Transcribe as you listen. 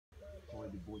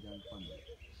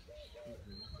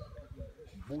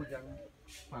Bojang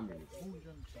family.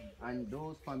 And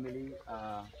those families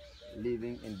are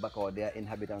living in Bakau. They are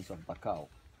inhabitants of Bakau.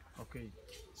 Okay.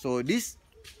 So this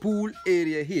pool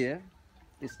area here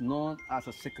is known as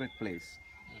a sacred place.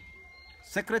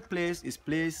 Sacred place is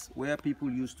place where people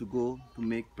used to go to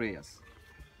make prayers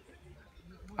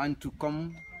and to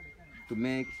come to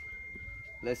make,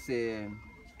 let's say,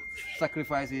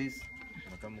 sacrifices,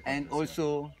 and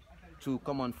also to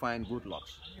come and find good luck.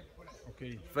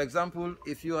 Okay. For example,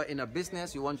 if you are in a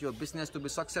business, you want your business to be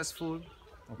successful,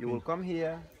 you will come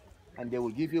here and they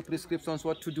will give you prescriptions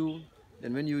what to do.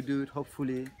 Then when you do it,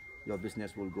 hopefully your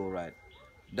business will go right.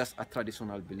 That's a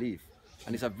traditional belief.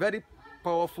 And it's a very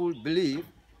powerful belief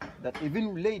that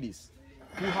even ladies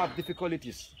who have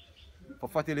difficulties for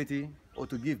fertility or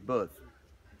to give birth,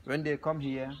 when they come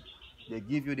here, they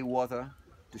give you the water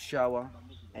to shower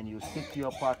and you stick to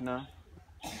your partner.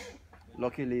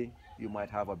 Luckily, you might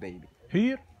have a baby.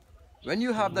 Here? When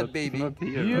you have that baby, Not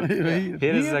here.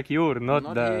 Here is the cure,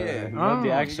 not the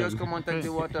You action. just come and take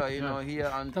the water, you know,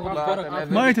 here and pull طبعاً out and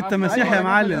everything. مية التماسيح يا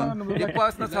معلم. The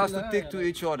partners has to take to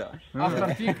each other.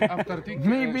 After take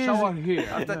Maybe shower here.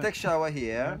 After take shower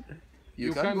here,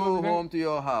 you can can go go home to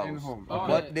your house. in home.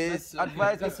 But they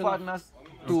advise the partners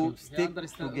to stick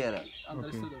together.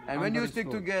 And when you stick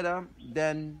together,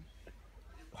 then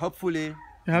hopefully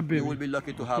you will be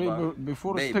lucky to have a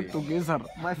before baby. stick together.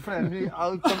 My friend,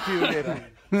 I'll talk to you later.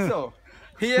 So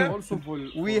here Also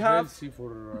we have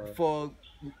for for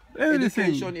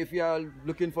Everything. education. If you are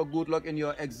looking for good luck in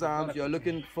your exams, you are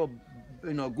looking for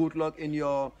good luck in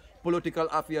your political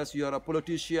affairs, you are a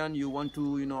politician, you want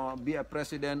to be a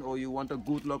president, or you want a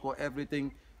good luck or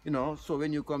everything, so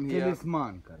when you come here,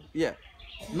 yeah.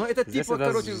 No, it's a This tipo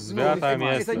is no,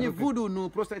 very it's a new voodoo, no,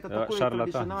 просто это такое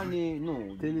Charlatan. traditional,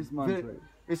 no.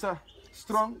 It's a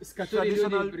strong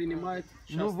traditional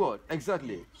new word,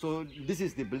 exactly. So this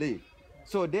is the belief.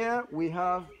 So there we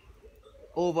have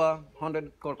over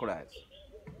 100 crocodiles.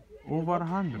 Over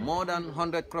 100. More than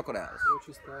 100 crocodiles.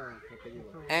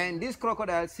 And these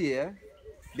crocodiles here,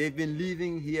 they've been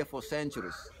living here for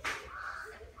centuries.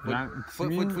 For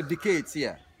decades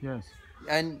here. Yes.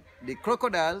 And the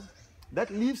crocodiles that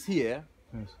lives here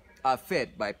Yes. are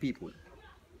fed by people.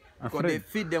 Because they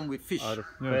feed them with fish. Are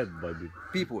fed by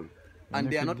People. And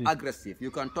they are not aggressive. You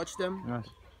can touch them. Yes.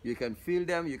 You can feel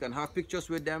them. You can have pictures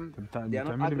with them. They are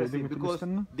not بتعملي aggressive بإيديك because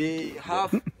وتلبسنا؟ they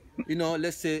have,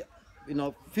 let's say,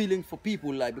 feeling for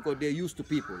people, like because they're used to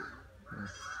people.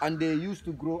 And they used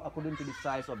to grow according to the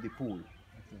size of the pool.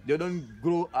 They don't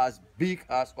grow as big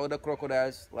as other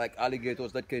crocodiles, like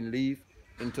alligators that can live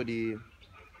into the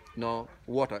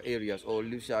water areas or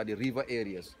live in the river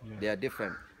areas. They are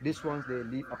different. These ones, they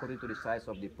live according to the size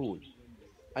of the pool.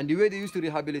 And the way they used to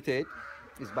rehabilitate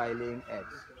is by laying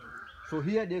eggs. So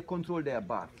here they control their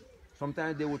bath.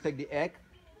 Sometimes they will take the egg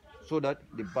so that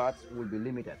the baths will be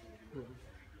limited.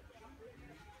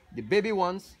 The baby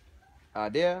ones are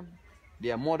there,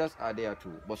 their mothers are there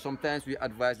too. But sometimes we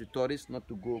advise the tourists not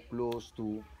to go close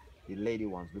to the lady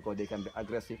ones because they can be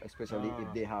aggressive, especially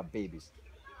if they have babies.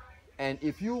 And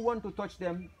if you want to touch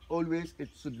them, always it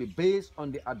should be based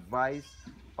on the advice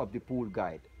of the pool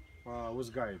guide. was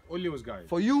guide. Only was guide.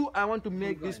 For you, I want to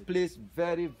make this place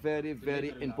very, very,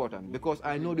 very important because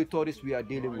I know the tourists we are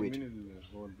dealing with.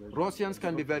 Russians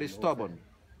can be very stubborn.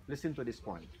 Listen to this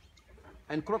point.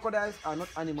 And crocodiles are not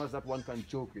animals that one can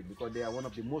joke with because they are one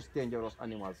of the most dangerous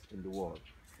animals in the world.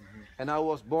 And I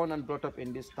was born and brought up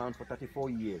in this town for 34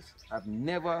 years. I've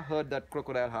never heard that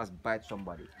crocodile has bite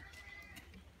somebody.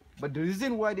 But the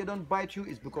reason why they don't bite you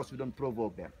is because you don't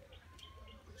provoke them.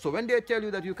 So when they tell you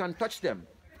that you can touch them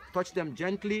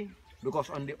gently, because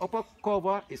on the upper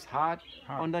cover is hard,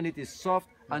 underneath is soft,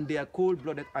 and they are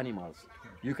cold-blooded animals.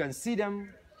 You can see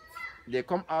them, they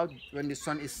come out when the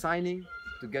sun is shining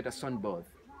to get a sunbath.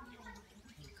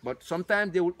 But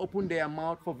sometimes they will open their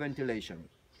mouth for ventilation.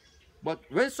 But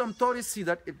when some tourists see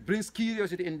that, it brings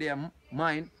curiosity in their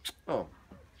mind. Oh,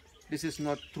 this is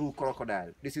not true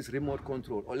crocodile. This is remote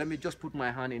control. Or let me just put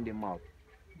my hand in the mouth.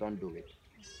 Don't do it.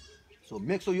 So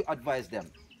make sure you advise them.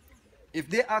 If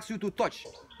they ask you to touch,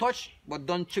 but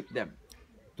don't chip them.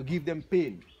 To give them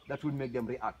pain, that will make them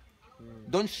react.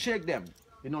 Don't shake them,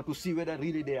 to see whether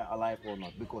really they are alive or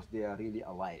not, because they are really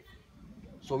alive.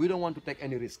 So we don't want to take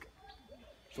any risk.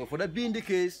 So for that being the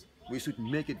case, we should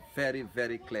make it very,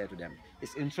 very clear to them.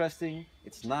 It's interesting,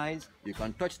 it's nice, you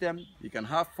can touch them, you can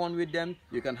have fun with them,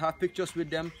 you can have pictures with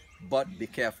them, but be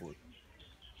careful.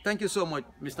 Thank you so much,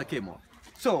 Mr. Kemo.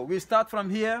 So we start from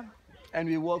here and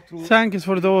we walk through. Thanks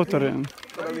for the water.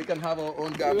 So that we can have our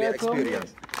own Gambia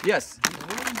experience. Yes.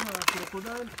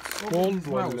 crocodile open his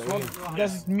mouth. What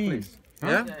does it mean?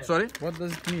 Yeah? Sorry? What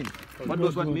does it mean? What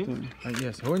does what mean?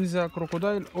 Yes, when the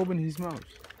crocodile open his mouth.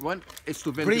 One is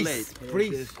to ventilate.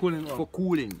 Freeze. For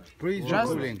cooling. Freeze.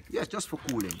 Yes, just for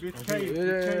cooling.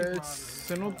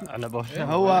 It's not انا بشرب.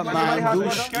 هو ما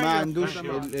عندوش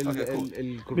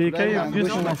بيكيف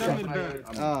جسمه نفسه.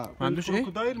 ما عندوش ايه؟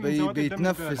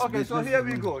 بيتنفس. Okay, so here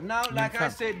we go. Now, like I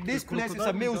said, this place is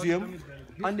a museum.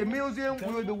 And the museum,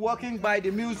 we will be walking by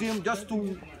the museum just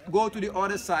to go to the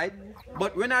other side.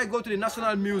 But when I go to the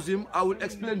National Museum, I will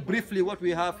explain briefly what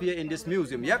we have here in this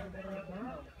museum. Yep?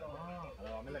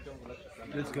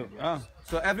 Let's go.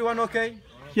 So everyone okay?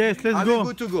 Yes, let's Are we go.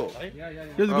 good to go?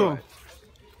 Let's go. Alright.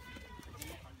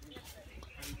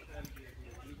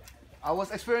 I was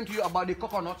explaining to you about the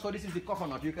coconut. So this is the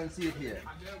coconut. You can see it here.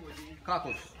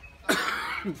 Kratos.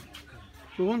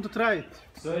 We want to try it.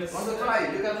 Want to try it?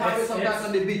 You can have it sometimes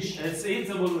on the beach. It's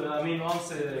eatable. I mean, once.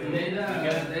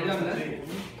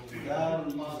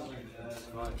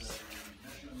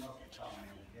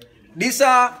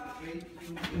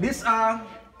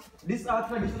 These are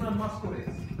traditional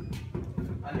masquerades.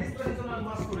 And these traditional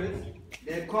masquerades,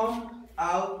 they come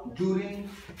out during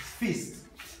feast,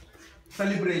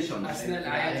 celebration. Yes.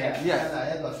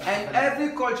 And every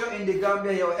culture in the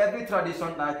Gambia, or every tradition,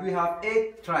 like we have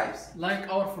 8 tribes. Like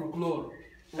our folklore.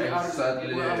 We are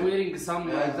wearing some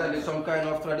Exactly, some kind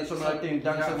of traditional thing,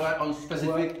 dance on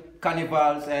specific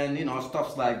carnivals and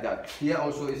stuffs like that. Here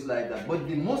also is like that. But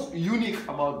the most unique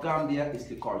about Gambia is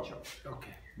the culture.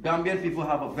 Okay. Gambian people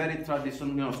have a very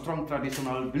traditional, strong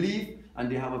traditional belief, and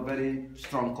they have a very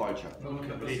strong culture.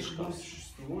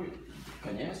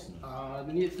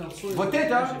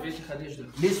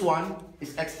 This one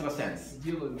is extra sense.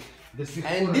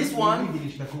 And this one,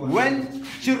 when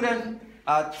children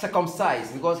are circumcised,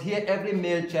 because here every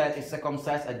male child is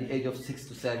circumcised at the age of 6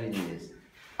 to 7 years.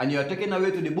 And you are taken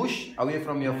away to the bush, away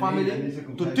from your family,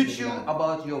 to teach you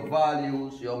about your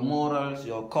values, your morals,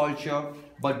 your culture.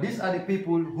 But these are the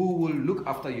people who will look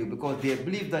after you because they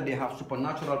believe that they have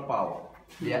supernatural power.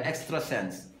 They are extra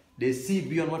sense. They see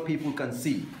beyond what people can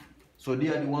see. So they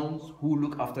are the ones who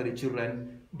look after the children.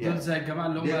 دول زي الجماعة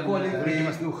اللي They call هم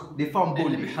it the farm اللي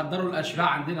bully. بيحضروا الأشباع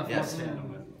عندنا في Yes. مصر.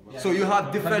 So you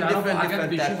have different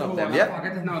types of them. Yeah.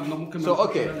 حاجات احنا ممكن So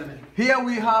okay, here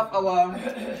we have our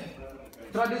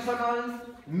traditional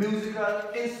musical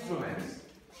instruments.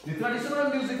 The traditional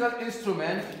musical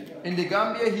instrument in the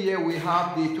Gambia here we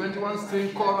have the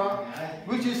 21-string kora,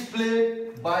 which is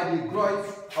played by the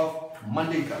Groits of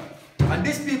Mandinka. And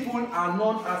these people are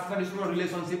known as traditional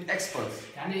relationship experts.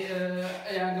 يعني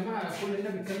يا جماعة كلنا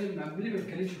بنتكلم ليه ما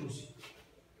بنتكلمش روسي؟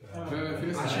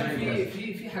 عشان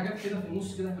في حاجات كده في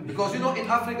النص كده. Because in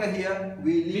Africa here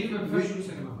we live. ما بنفهمش روسي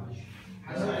يا جماعة معلش.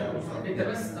 انت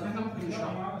بس طب احنا ممكن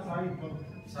نشرح.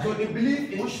 So they believe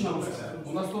in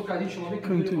والناس دول قاعدين شبابيك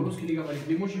كانوا روسي اللي جابوا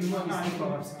بيمشي من نوع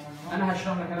الاستيقاظ بس. انا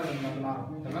هشرح لك انا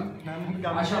بالعربي تمام؟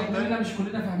 عشان كلنا مش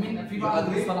كلنا فاهمين في بعض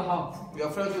المصطلحات. Your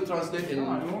friends will translate in.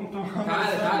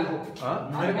 تعال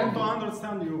I want to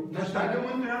understand you. Do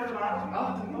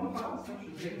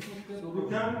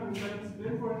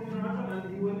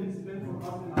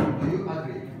you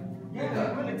agree? Yeah,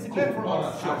 he will explain for us.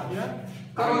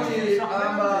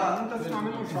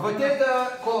 Potato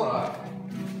kora.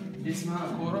 دي اسمها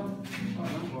كورة.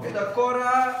 Eta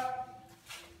kora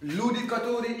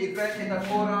ludicaturi eta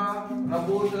kora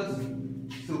rabotas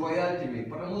su royalty me.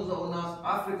 Para nós unas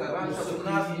África rancha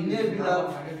unas nebula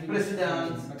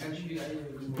president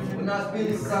unas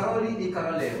Billy Caroli e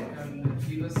Caroleva.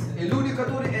 E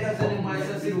ludicaturi eta animais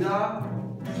assim da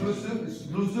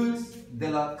bluzuls de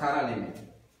la Carolina.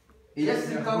 E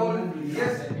esse Carol,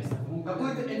 a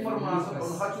coisa informação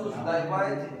on hatchus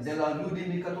divide de la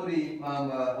ludicaturi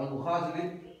on uhazli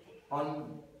on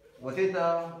Wateta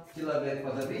tila be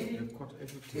fazabi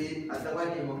e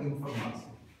atawani mo informação.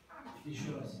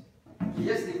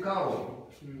 Jest Carol,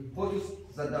 podus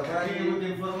задавали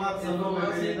информация новая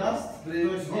передаст, то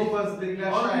есть он вас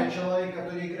приглашает человек,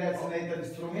 который играет на этот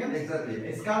инструмент, и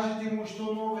скажет ему,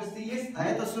 что новости есть, а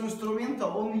это с инструмента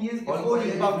он ездит,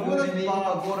 ходит по городу, и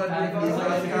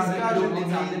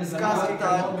скажет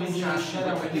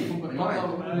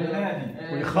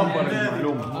ويخبر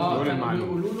المعلومة يقول المعلومة.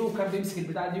 يقولوا له كان بيمسك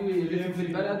البتاعة دي ويلف في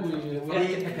البلد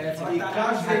ويحكي حكايات.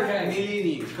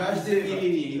 каждый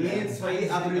миллини имеет свои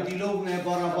определенные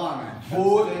барабаны.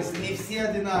 То есть не все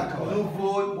одинаковые. Ну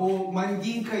вот. У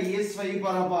мандинка есть свои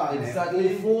барабаны. У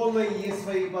фола есть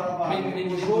свои барабаны.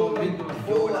 У жолы,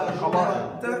 фола,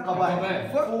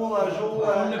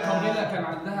 жола, كان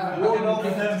عندها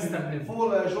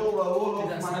фола, жола, олов,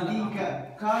 мандинка.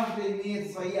 Каждый имеет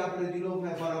свои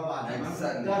определенные барабаны.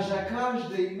 Даже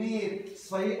каждый имеет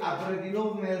свои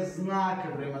определенные знаки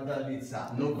времена лица.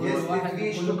 Если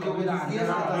две штуки вот здесь,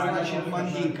 это значит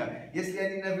мандинка. Если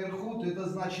они наверху, то это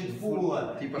значит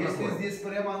фула. Если здесь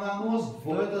прямо на нос,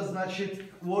 то это значит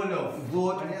волов.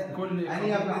 Вот.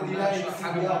 Они определяют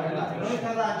себя. Но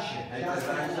это раньше.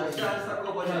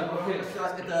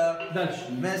 Сейчас это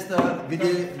место,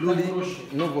 где люди...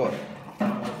 Ну вот.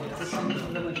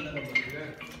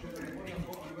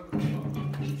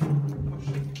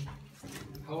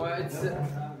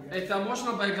 Это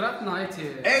можно поиграть на эти...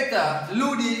 Это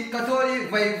люди, которые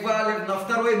воевали на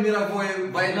Второй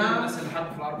мировой войне.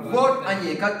 Вот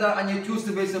они, когда они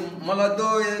чувствуют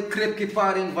молодой, крепкий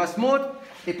парень возьмет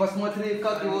и посмотреть,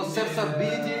 как его сердце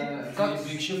бьет, как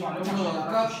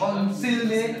он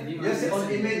сильный, если он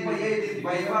имеет, поедет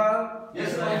воевать,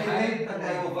 если он имеет,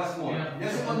 тогда его возьмет.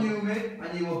 Если он не умеет,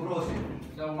 они его бросят.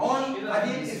 Он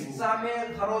один из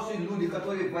самых хороших людей,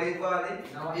 которые воевали,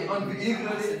 и он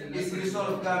выиграли, и пришел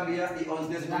в Гамбия, и он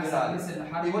здесь умирал.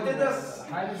 И вот это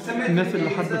الناس اللي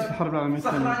حاربت في الحرب العالمية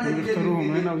الثانية كانوا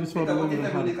يختاروهم هنا ويصوروا لهم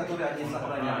بالحرب.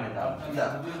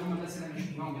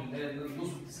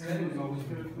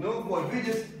 Ну вот,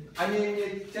 видишь, они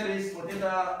через вот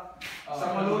это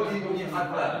самолеты не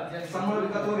отправят.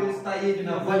 Самолет, который стоит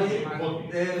на воде,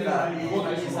 да, и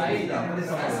они стоят, да,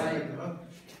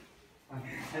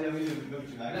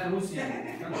 لا روسيا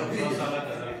это фото,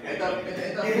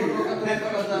 которое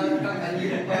показано, как они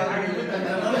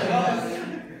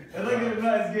الراجل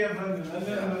ما اسقيه يا فندم.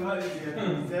 انا ما اسقيه.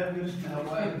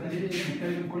 هو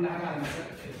بيتكلم كل حاجه عن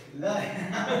المسائل. لا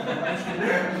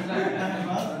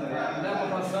لا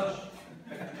ما تهزرش.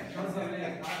 تهزر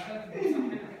ليه؟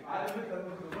 على فكره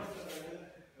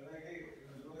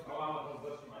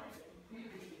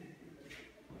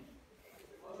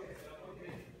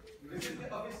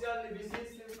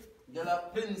de la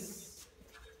prince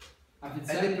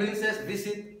and the princess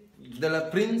visit the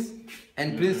prince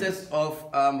and princess of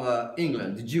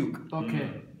England, the Duke. Okay.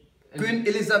 Queen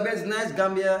Elizabeth's nice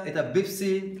Gambia is a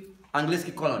Bipsy English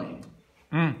colony.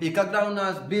 E когда у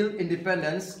нас был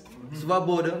independence,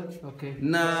 свобода,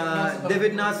 на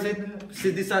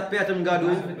 1965 году,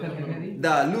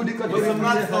 да, люди, которые...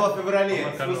 18 февраля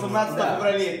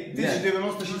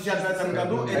 1965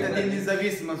 году это день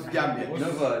независимости в Гамбии.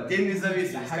 День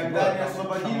независимости, когда они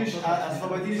освободились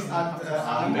от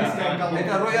английской колонии.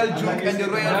 Это Royal Duke and the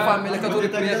Royal Family, которые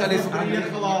приехали с...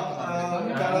 Приехала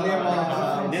королева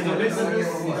Элизабет,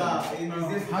 да, и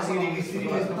здесь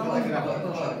зарегистрировались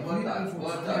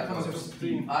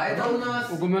А это у нас...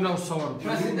 وجمنا والصور.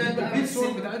 Президент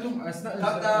Бипси, когда...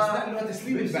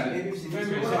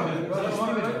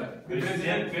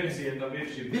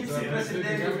 Бипси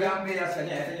президент Гамбии,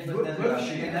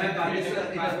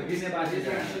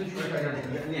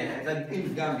 нет, это in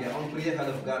Гамбия, он приехал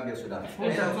в Гамбию сюда.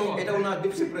 Это у нас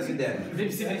бывший президент.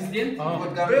 Бывший президент?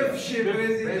 бывший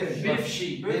президент.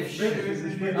 Бывший.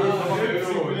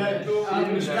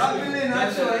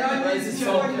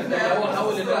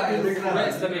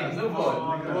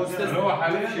 هو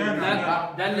حول الرئيس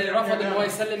ده اللي رفض ان هو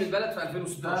يسلم البلد في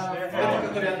 2016.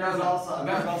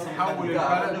 حول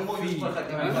البلد في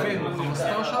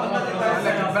 2015 قال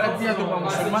لك البلد دي هتبقى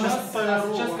مسلمانه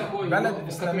بلد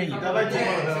اسلاميه.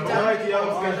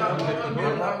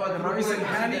 الرئيس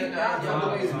الحالي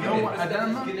هو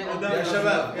ادامه. يا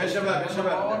شباب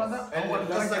هو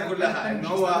القصه كلها ان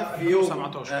هو في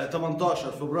يوم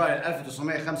 18 فبراير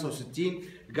 1965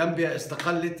 غامبيا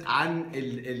استقلت عن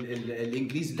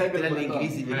الانجليز، الاحتلال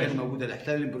الانجليزي اللي كان موجود،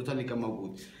 الاحتلال البريطاني كان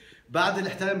موجود. بعد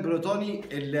الاحتلال البريطاني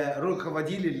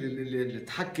الكروكودايل اللي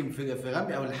اتحكم في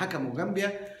غامبيا او اللي حكموا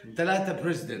غامبيا ثلاثه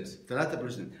بريزيدنت.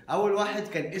 اول واحد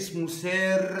كان اسمه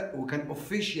سير وكان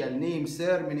اوفيشال نيم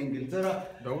سير من انجلترا،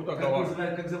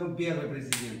 كان زي بير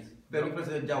بريزيدنت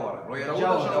جاورا،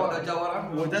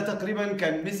 وده تقريبا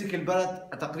كان مسك البلد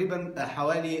تقريبا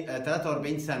حوالي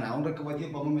 43 سنه. عمرك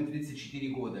كروكودايل по-моему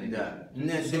 34 года. Да.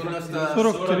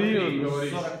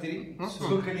 43.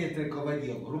 Сколько лет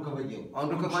руководил? Он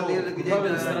руководил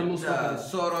где-то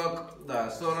 40.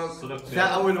 ده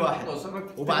اول واحد.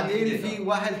 وبعدين في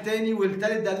واحد تاني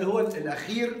والتالت ده اللي هو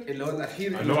الاخير اللي هو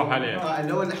حاليا.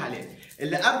 اللي هو حاليا.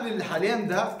 اللي قبل اللي حاليا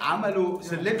ده عملوا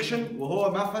سيلكشن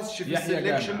وهو ما فازش في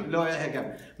السيلكشن اللي هو يحيى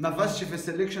جامع، ما فازش في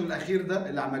السيلكشن الاخير ده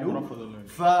اللي عملوه،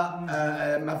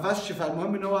 فما فازش.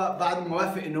 فالمهم ان هو بعد ما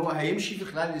وافق ان هو هيمشي في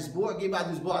خلال الاسبوع، جه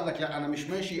بعد اسبوع قال لك لا انا مش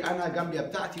ماشي، انا جامبيا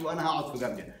بتاعتي وانا هقعد في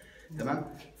جامبيا. تمام.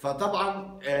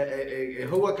 فطبعا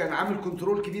هو كان عامل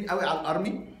كنترول كبير قوي على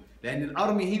الارمي، لان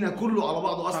الارمي هنا كله على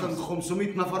بعضه اصلا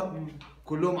 500 نفر،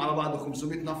 كلهم على بعض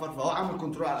 500 نفر، فهو عامل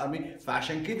كنترول على الارمي.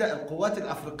 فعشان كده القوات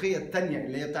الافريقيه الثانيه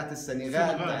اللي هي بتاعت السنغال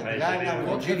بتاعت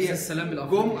غانا ونيجيريا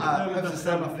جم حفظ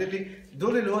السلام الافريقي،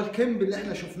 دول اللي هو الكمب اللي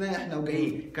احنا شفناه احنا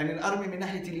وجايين، كان الارمي من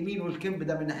ناحيه اليمين والكمب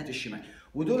ده من ناحيه الشمال،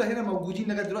 ودول هنا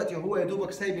موجودين لغايه دلوقتي. هو يا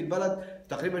دوبك سايب البلد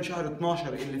تقريبا شهر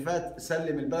 12 اللي فات،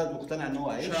 سلم البلد واقتنع ان هو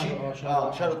هيمشي.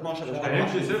 شهر 12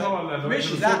 هيمشي سيبها ولا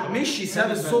مشي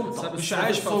ساب السلطه، مش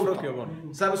عايش في افريقيا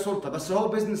برضه، ساب السلطه، بس هو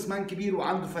بيزنس مان كبير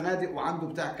وعنده فنادق وعنده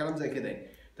بتاع كلام زي كده يعني.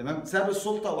 تمام. ساب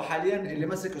السلطه، وحاليا اللي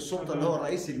ماسك السلطه اللي هو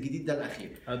الرئيس الجديد ده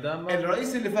الاخير.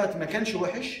 الرئيس اللي فات ما كانش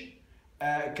وحش،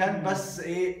 كان بس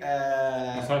ايه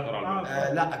مسيطر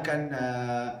على لا كان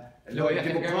اللي هو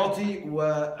ديمقراطي و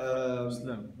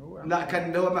لا كان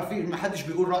اللي هو ما حدش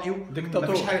بيقول رايه، ما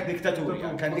فيش حاجه ديكتاتوري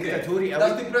يعني، كان ديكتاتوري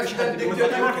قوي. مفيش حد بيقول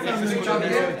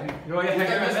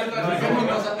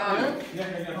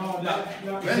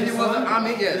When he was an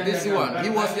army, yes, this one. He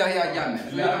was Yahya Jammeh.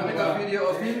 We have made a video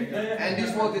of him, and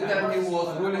this was the time he was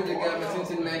ruling the Gambia since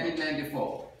in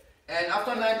 1994. And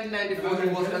after 1994, he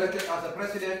was elected as a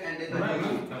president, and then he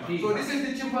moved. So this is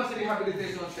the Chimpanzee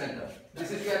Rehabilitation Center. This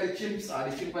is where the chimps are,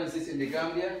 the chimpanzees in the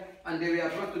Gambia, and they were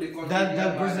brought to the country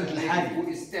ده البريزنت الحالي who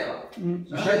is Stella.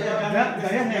 ده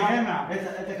يحيى جامع.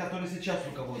 انت كاتوليسي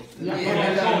تشافه كابوس.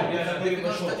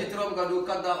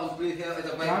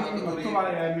 مكتوب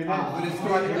على ميلاد.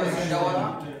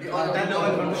 ده اللي هو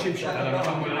اللي ملوش يمشي.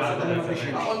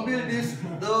 On build this,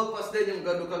 the first day you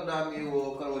got to come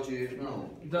وكروتشي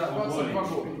ده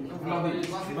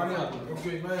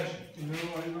اوكي ماشي.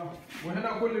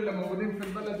 وهنا كل اللي موجودين في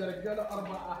البلد يا رجاله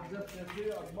 4 احزاب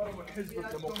سياسيه اكبرهم الحزب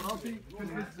الديمقراطي، في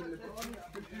الحزب الليبرالي،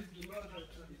 في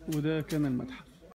الحزب وده كان المتحف.